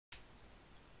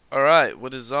Alright,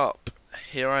 what is up?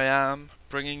 Here I am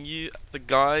bringing you the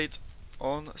guide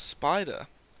on Spider.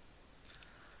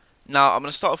 Now, I'm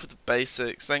going to start off with the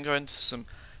basics, then go into some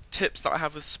tips that I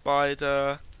have with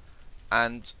Spider,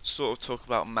 and sort of talk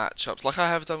about matchups, like I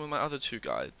have done with my other two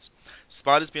guides.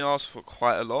 Spider's been asked for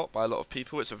quite a lot by a lot of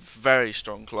people. It's a very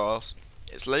strong class.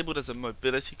 It's labelled as a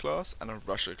mobility class and a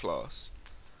rusher class.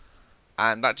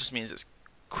 And that just means it's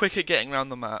quicker getting around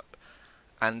the map.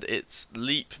 And its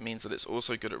leap means that it's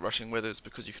also good at rushing withers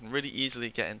because you can really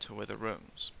easily get into wither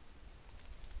rooms.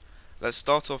 Let's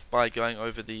start off by going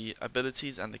over the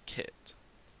abilities and the kit.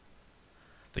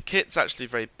 The kit's actually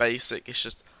very basic. It's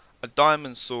just a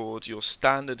diamond sword, your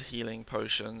standard healing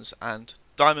potions, and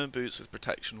diamond boots with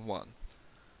protection 1.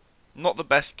 Not the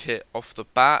best kit off the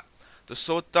bat. The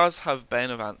sword does have Bane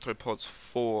of Arthropods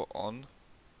 4 on.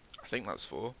 I think that's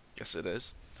 4. Yes, it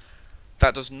is.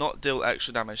 That does not deal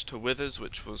extra damage to withers,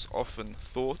 which was often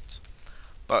thought,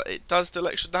 but it does deal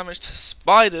extra damage to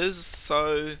spiders,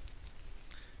 so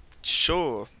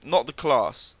sure. Not the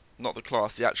class,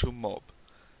 the actual mob.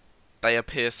 They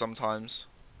appear sometimes.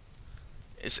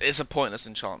 It's a pointless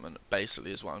enchantment,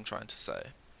 basically, is what I'm trying to say.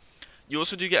 You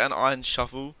also do get an iron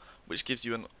shovel, which gives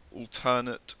you an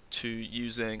alternate to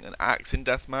using an axe in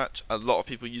deathmatch. A lot of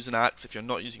people use an axe. If you're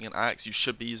not using an axe, you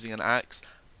should be using an axe.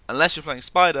 Unless you're playing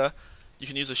spider, you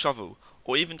can use a shovel,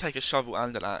 or even take a shovel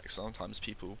and an axe. Sometimes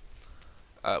people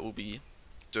will be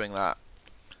doing that.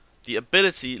 The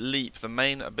ability, Leap, the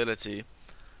main ability,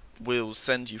 will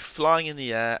send you flying in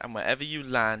the air, and wherever you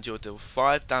land, you'll deal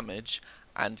 5 damage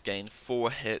and gain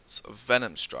 4 hits of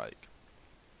Venom Strike.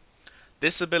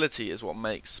 This ability is what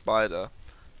makes Spider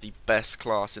the best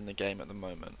class in the game at the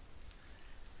moment.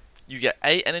 You get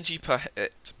 8 energy per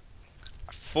hit,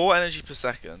 4 energy per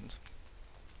second,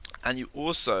 and you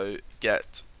also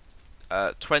get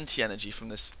 20 energy from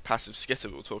this passive skitter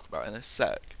we'll talk about in a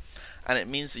sec. And it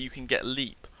means that you can get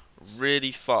Leap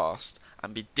really fast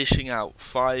and be dishing out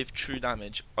 5 true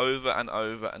damage over and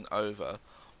over and over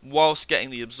whilst getting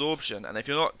the absorption. And if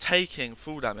you're not taking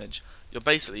full damage, you're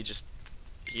basically just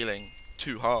healing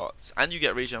 2 hearts. And you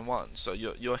get regen 1, so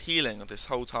you're healing this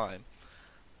whole time.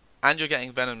 And you're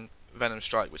getting Venom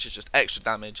Strike, which is just extra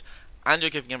damage. And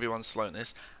you're giving everyone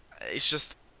slowness.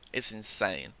 It's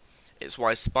insane. It's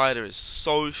why Spider is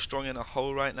so strong in a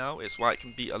hole right now. It's why it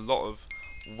can beat a lot of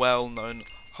well-known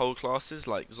hole classes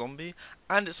like Zombie.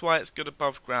 And it's why it's good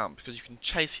above ground, because you can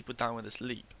chase people down with this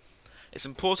leap. It's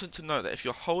important to note that if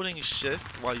you're holding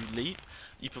shift while you leap,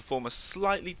 you perform a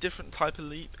slightly different type of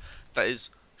leap that is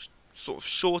sort of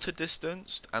shorter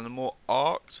distanced and more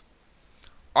arced.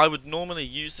 I would normally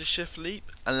use the shift leap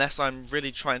unless I'm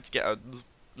really trying to get a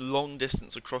long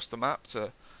distance across the map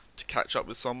to catch up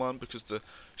with someone, because the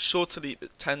shorter leap,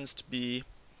 it tends to be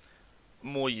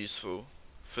more useful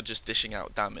for just dishing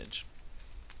out damage.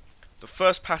 The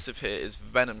first passive here is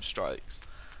Venom Strikes,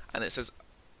 and it says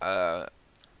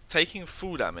taking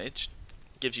full damage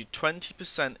gives you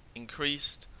 20%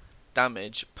 increased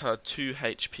damage per 2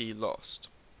 HP lost.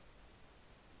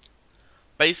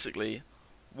 Basically,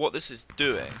 what this is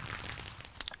doing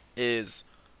is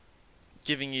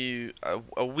giving you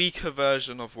a weaker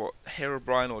version of what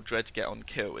Herobrine or Dread get on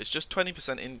kill. It's just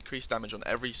 20% increased damage on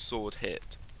every sword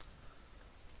hit.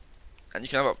 And you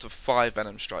can have up to 5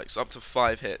 Venom Strikes, up to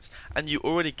 5 hits. And you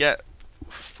already get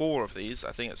 4 of these,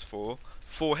 I think it's 4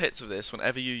 hits of this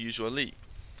whenever you use your leap.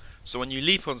 So when you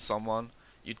leap on someone,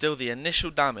 you deal the initial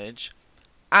damage,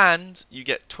 and you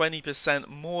get 20%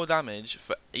 more damage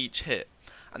for each hit.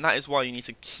 And that is why you need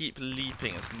to keep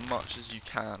leaping as much as you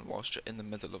can whilst you're in the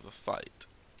middle of a fight.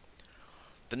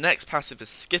 The next passive is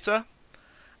Skitter,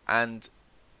 and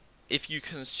if you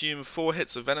consume 4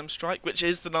 hits of Venom Strike, which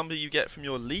is the number you get from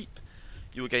your leap,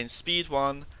 you will gain speed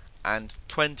 1 and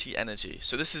 20 energy.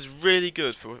 So this is really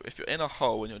good for if you're in a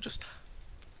hole and you're just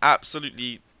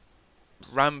absolutely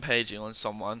rampaging on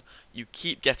someone. You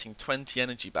keep getting 20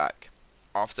 energy back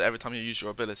after every time you use your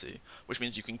ability, which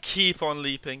means you can keep on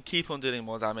leaping, keep on dealing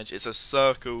more damage. It's a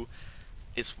circle.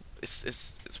 It's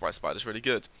why Spider's really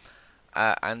good.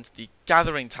 And the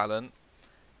gathering talent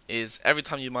is every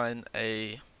time you mine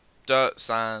a dirt,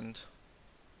 sand,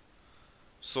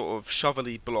 sort of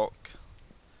shovelly block,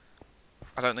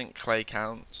 I don't think clay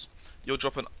counts, you'll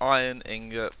drop an iron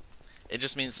ingot. It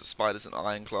just means that Spider's an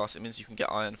iron class. It means you can get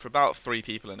iron for about 3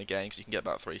 people in a game, because you can get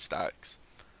about 3 stacks.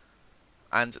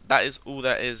 And that is all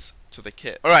there is to the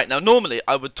kit. Alright, now normally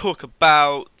I would talk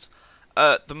about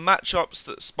the matchups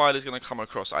that Spider's going to come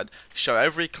across. I'd show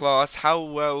every class how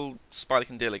well Spider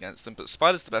can deal against them, but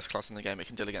Spider's the best class in the game. It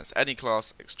can deal against any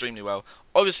class extremely well.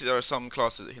 Obviously there are some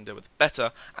classes it can deal with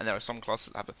better, and there are some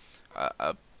classes that have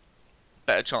a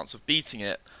better chance of beating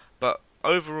it, but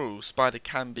overall, Spider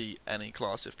can beat any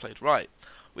class if played right,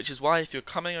 which is why if you're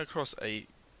coming across a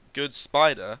good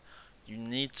Spider, you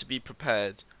need to be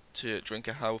prepared to drink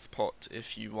a health pot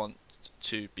if you want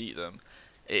to beat them.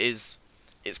 It's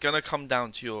going to come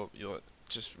down to your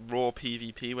just raw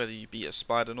PvP, whether you beat a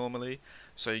Spider normally,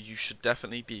 so you should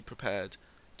definitely be prepared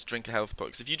to drink a health pot,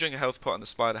 because if you drink a health pot and the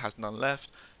Spider has none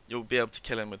left, you'll be able to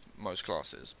kill him with most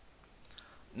classes.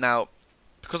 Now,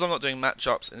 because I'm not doing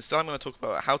matchups, instead I'm going to talk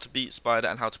about how to beat Spider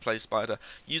and how to play Spider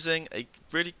using a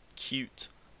really cute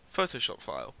Photoshop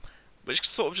file, which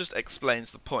sort of just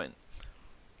explains the point.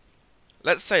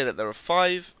 Let's say that there are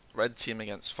 5 red team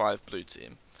against 5 blue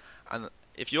team, and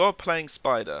if you're playing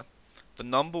Spider, the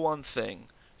number one thing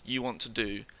you want to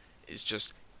do is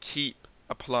just keep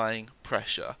applying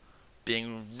pressure,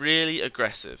 being really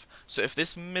aggressive. So if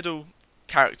this middle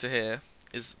character here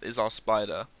is our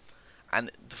Spider, and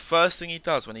the first thing he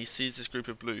does when he sees this group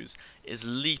of blues is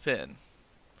leap in,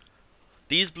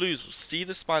 these blues will see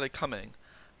the Spider coming,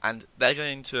 and they're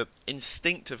going to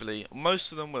instinctively,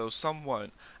 most of them will, some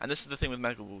won't, and this is the thing with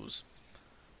Mega Walls,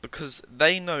 because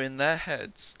they know in their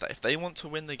heads that if they want to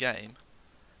win the game,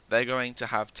 they're going to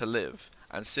have to live,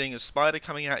 and seeing a Spider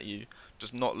coming at you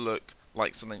does not look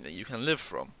like something that you can live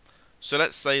from. So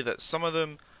let's say that some of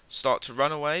them start to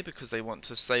run away because they want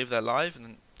to save their lives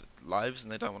and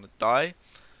they don't want to die.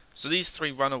 So these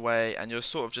 3 run away, and you're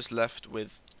sort of just left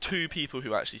with 2 people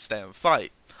who actually stay and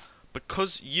fight.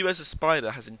 Because you as a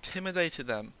Spider has intimidated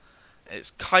them,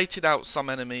 it's kited out some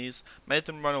enemies, made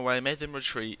them run away, made them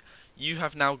retreat, you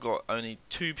have now got only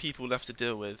 2 people left to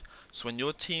deal with. So when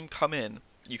your team come in,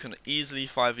 you can easily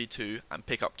 5v2 and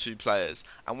pick up 2 players.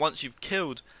 And once you've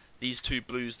killed these 2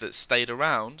 blues that stayed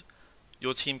around,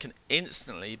 your team can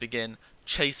instantly begin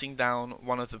chasing down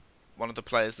one of the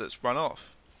players that's run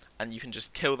off, and you can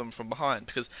just kill them from behind.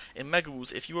 Because in Mega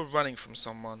Walls, if you are running from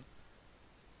someone,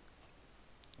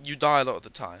 you die a lot of the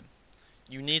time.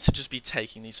 You need to just be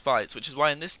taking these fights, which is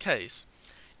why in this case,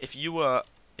 if you were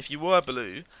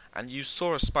blue and you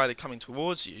saw a Spider coming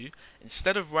towards you,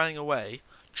 instead of running away,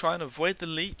 try and avoid the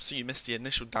leap so you miss the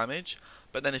initial damage.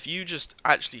 But then if you just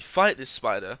actually fight this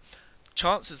Spider,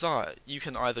 chances are you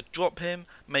can either drop him,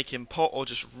 make him pot, or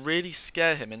just really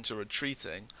scare him into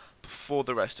retreating before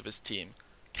the rest of his team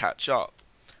catch up.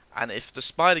 And if the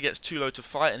Spider gets too low to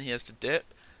fight and he has to dip,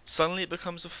 suddenly it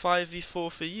becomes a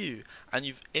 5v4 for you, and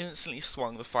you've instantly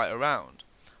swung the fight around.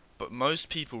 But most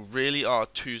people really are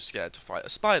too scared to fight a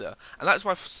Spider, and that's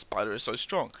why Spider is so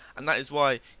strong, and that is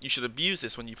why you should abuse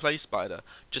this when you play Spider.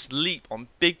 Just leap on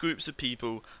big groups of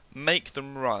people, make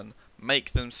them run,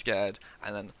 make them scared,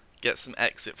 and then get some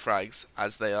exit frags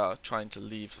as they are trying to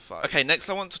leave the fight. Okay, next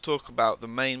I want to talk about the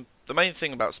main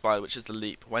thing about Spider, which is the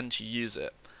leap, when to use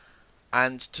it.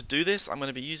 And to do this, I'm going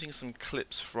to be using some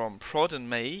clips from Prod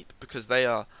and Mayep, because they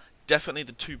are definitely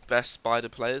the 2 best Spider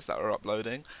players that are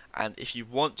uploading. And if you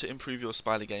want to improve your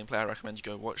Spider gameplay, I recommend you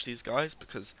go watch these guys,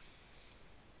 because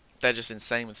they're just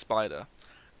insane with Spider.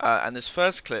 And this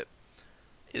first clip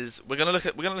is we'll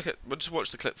just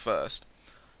watch the clip first.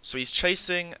 So he's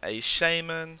chasing a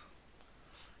shaman.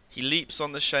 He leaps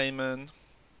on the shaman,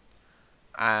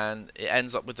 and it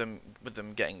ends up with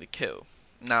them getting the kill.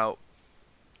 Now,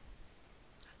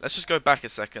 let's just go back a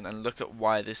second and look at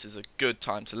why this is a good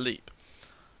time to leap.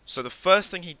 So the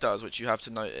first thing he does, which you have to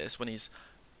notice, when he's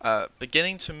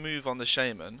beginning to move on the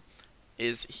shaman,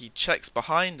 is he checks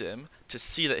behind him to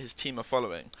see that his team are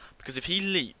following. Because if he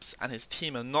leaps and his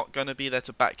team are not going to be there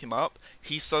to back him up,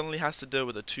 he suddenly has to deal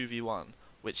with a 2v1,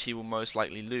 which he will most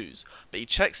likely lose. But he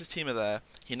checks his team are there,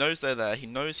 he knows they're there, he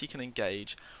knows he can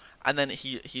engage, and then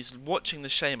he's watching the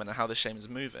shaman and how the shaman's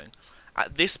moving.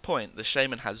 At this point, the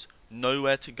shaman has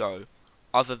nowhere to go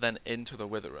other than into the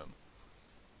Wither Room.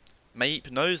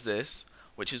 Mayep knows this,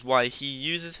 which is why he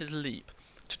uses his leap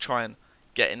to try and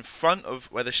get in front of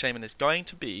where the shaman is going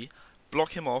to be,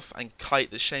 block him off, and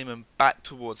kite the shaman back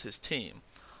towards his team.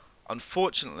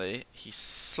 Unfortunately, he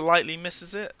slightly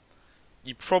misses it.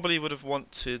 You probably would have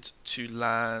wanted to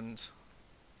land,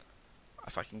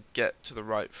 if I can get to the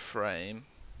right frame,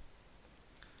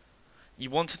 you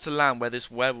wanted to land where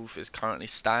this werewolf is currently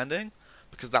standing,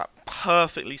 because that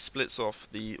perfectly splits off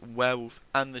the werewolf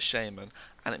and the shaman,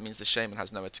 and it means the shaman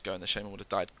has nowhere to go and the shaman would have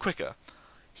died quicker.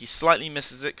 He slightly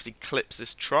misses it because he clips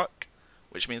this truck,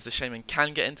 which means the shaman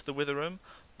can get into the Wither Room,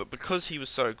 but because he was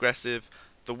so aggressive,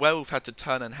 the werewolf had to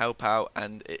turn and help out,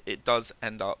 and it does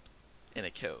end up in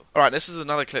a kill. Alright, this is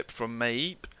another clip from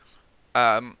Mayep.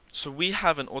 So we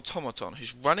have an automaton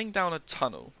who's running down a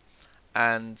tunnel,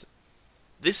 and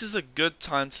this is a good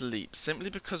time to leap,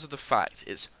 simply because of the fact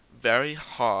it's very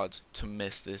hard to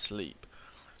miss this leap.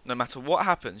 no matter what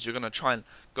happens, you're going to try and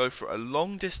go for a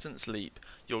long distance leap.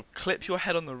 You'll clip your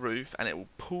head on the roof and it will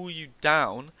pull you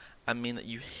down and mean that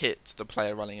you hit the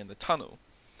player running in the tunnel.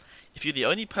 If you're the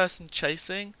only person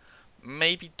chasing,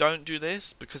 maybe don't do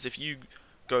this, because if you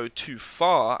go too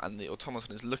far and the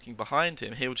automaton is looking behind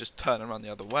him, he'll just turn and run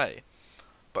the other way.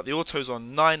 But the auto's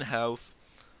on 9 health,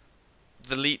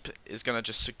 the leap is going to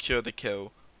just secure the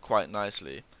kill quite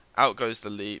nicely. Out goes the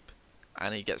leap,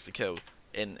 and he gets the kill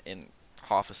in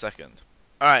half a second.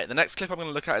 Alright, the next clip I'm going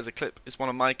to look at is one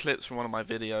of my clips from one of my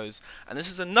videos, and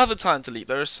this is another time to leap.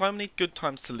 There are so many good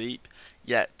times to leap,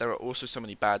 yet there are also so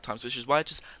many bad times, which is why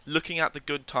just looking at the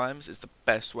good times is the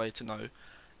best way to know,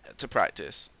 to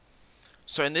practice.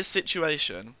 So in this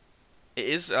situation, it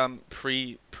is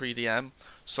pre-DM,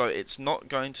 so it's not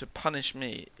going to punish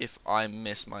me if I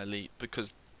miss my leap,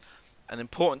 because an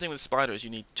important thing with Spider is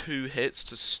you need 2 hits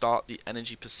to start the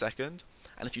energy per second,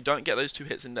 and if you don't get those 2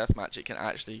 hits in deathmatch, it can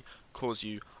actually cause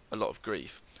you a lot of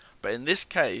grief. But in this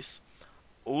case,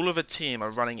 all of a team are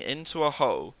running into a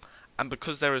hole, and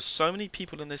because there are so many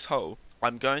people in this hole,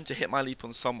 I'm going to hit my leap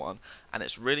on someone, and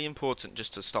it's really important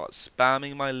just to start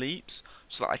spamming my leaps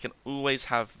so that I can always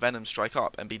have Venom strike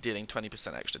up and be dealing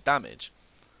 20% extra damage.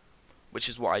 Which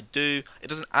is what I do. It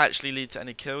doesn't actually lead to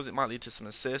any kills, it might lead to some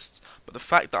assists, but the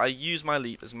fact that I use my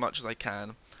leap as much as I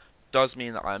can does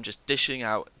mean that I am just dishing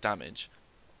out damage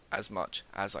as much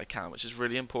as I can, which is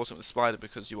really important with Spider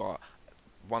because you are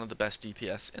one of the best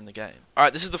DPS in the game.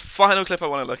 Alright, this is the final clip I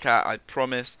want to look at, I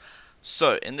promise.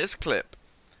 So, in this clip,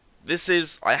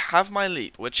 I have my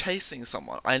leap, we're chasing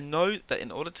someone. I know that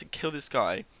in order to kill this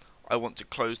guy, I want to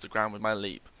close the ground with my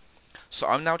leap. So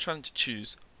I'm now trying to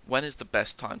choose when is the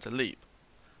best time to leap.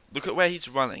 Look at where he's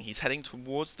running, he's heading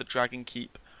towards the Dragon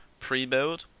Keep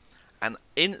pre-build, and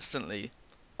instantly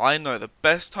I know the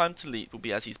best time to leap will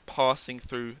be as he's passing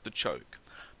through the choke.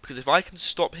 Because if I can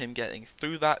stop him getting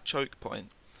through that choke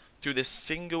point, through this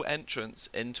single entrance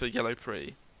into Yellow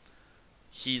Pre,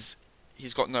 he's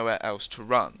got nowhere else to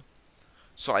run.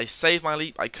 So I save my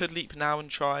leap. I could leap now and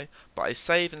try, but I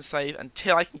save and save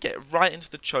until I can get right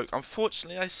into the choke.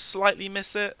 Unfortunately, I slightly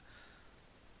miss it,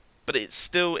 but it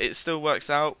still works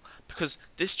out because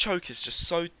this choke is just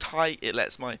so tight. It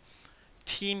lets my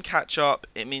team catch up.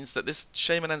 It means that this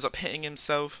Shaman ends up hitting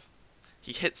himself.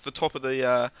 He hits the top of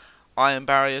the iron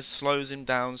barriers, slows him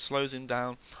down.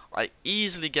 I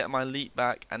easily get my leap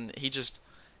back, and he just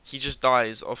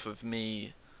dies off of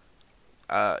me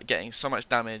getting so much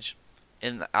damage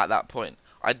at that point.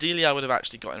 Ideally, I would have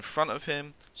actually got in front of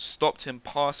him, stopped him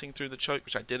passing through the choke,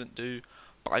 which I didn't do,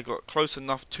 but I got close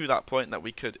enough to that point that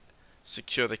we could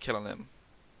secure the kill on him.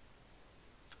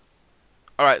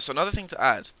 Alright, so another thing to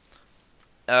add.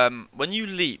 When you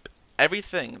leap,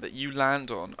 everything that you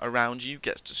land on around you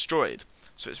gets destroyed.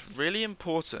 So it's really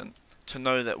important to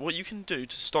know that what you can do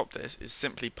to stop this is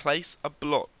simply place a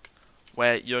block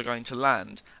where you're going to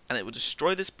land, and it will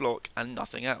destroy this block and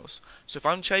nothing else. So if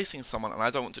I'm chasing someone and I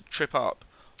don't want to trip up,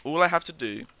 all I have to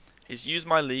do is use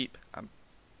my leap and...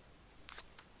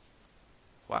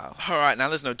 Wow. Alright, now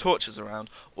there's no torches around.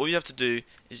 All you have to do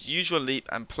is use your leap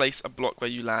and place a block where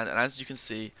you land, and as you can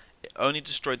see, it only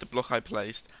destroyed the block I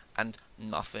placed and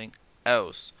nothing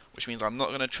else. Which means I'm not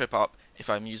going to trip up if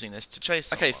I'm using this to chase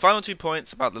someone. Okay, final 2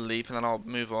 points about the leap and then I'll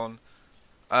move on.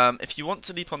 If you want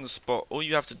to leap on the spot, all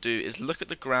you have to do is look at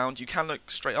the ground. You can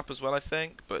look straight up as well, I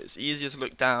think, but it's easier to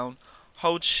look down.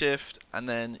 Hold shift and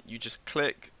then you just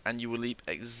click and you will leap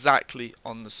exactly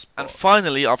on the spot. And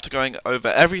finally, after going over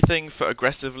everything for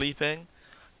aggressive leaping,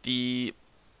 the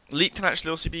leap can actually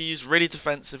also be used really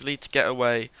defensively to get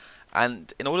away.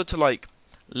 And in order to like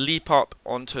leap up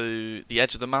onto the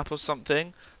edge of the map or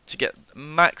something, to get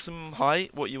maximum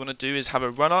height, what you want to do is have a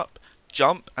run up,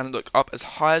 jump and look up as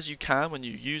high as you can when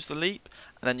you use the leap,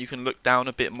 and then you can look down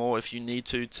a bit more if you need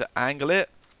to angle it,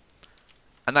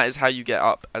 and that is how you get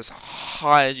up as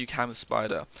high as you can with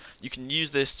Spider. You can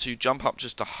use this to jump up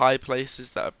just to high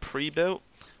places that are pre-built,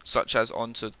 such as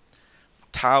onto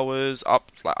towers,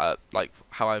 up like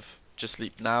how I've just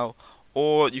leaped now,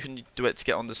 or you can do it to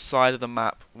get on the side of the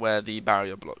map where the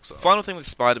barrier blocks are. Final thing with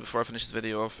Spider before I finish this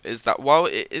video off is that while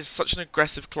it is such an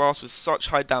aggressive class with such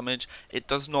high damage, it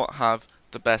does not have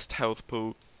the best health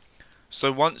pool. So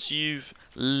once you've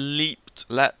leapt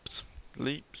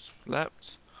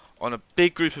on a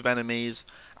big group of enemies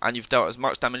and you've dealt as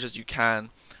much damage as you can,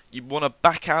 you want to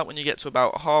back out when you get to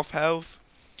about half health.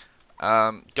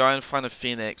 Go and find a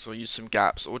Phoenix or use some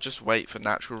gaps, or just wait for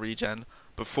natural regen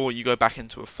before you go back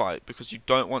into a fight, because you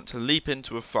don't want to leap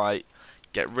into a fight,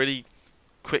 get really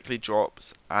quickly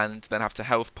drops, and then have to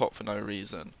health pop for no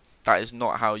reason. That is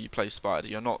not how you play Spider.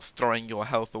 You're not throwing your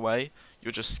health away,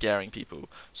 you're just scaring people.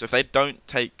 So if they don't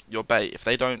take your bait, if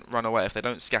they don't run away, if they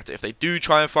don't scatter, if they do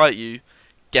try and fight you,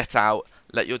 get out,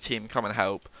 let your team come and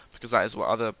help, because that is what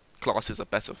other classes are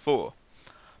better for.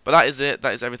 But that is it.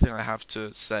 That is everything I have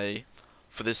to say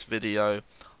for this video.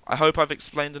 I hope I've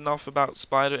explained enough about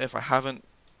Spider. If I haven't,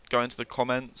 go into the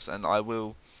comments and I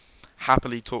will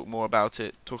happily talk more about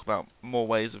it, talk about more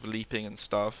ways of leaping and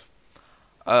stuff.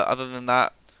 Other than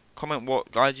that, comment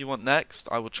what guide you want next.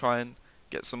 I will try and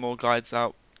get some more guides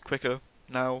out quicker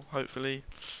now, hopefully.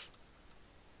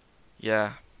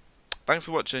 Yeah. Thanks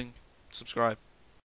for watching. Subscribe.